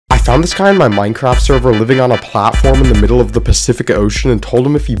found this guy in my Minecraft server living on a platform in the middle of the Pacific Ocean and told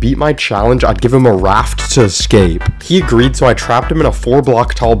him if he beat my challenge, I'd give him a raft to escape. He agreed, so I trapped him in a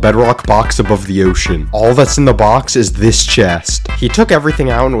 4-block tall bedrock box above the ocean. All that's in the box is this chest. He took everything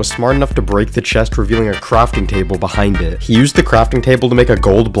out and was smart enough to break the chest, revealing a crafting table behind it. He used the crafting table to make a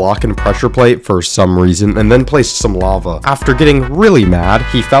gold block and pressure plate for some reason, and then placed some lava. After getting really mad,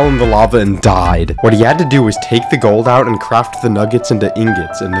 he fell in the lava and died. What he had to do was take the gold out and craft the nuggets into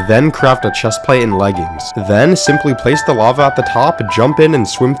ingots, and then craft a chest plate and leggings. Then simply place the lava at the top, jump in and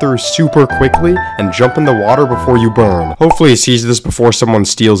swim through super quickly, and jump in the water before you burn. Hopefully he sees this before someone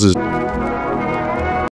steals his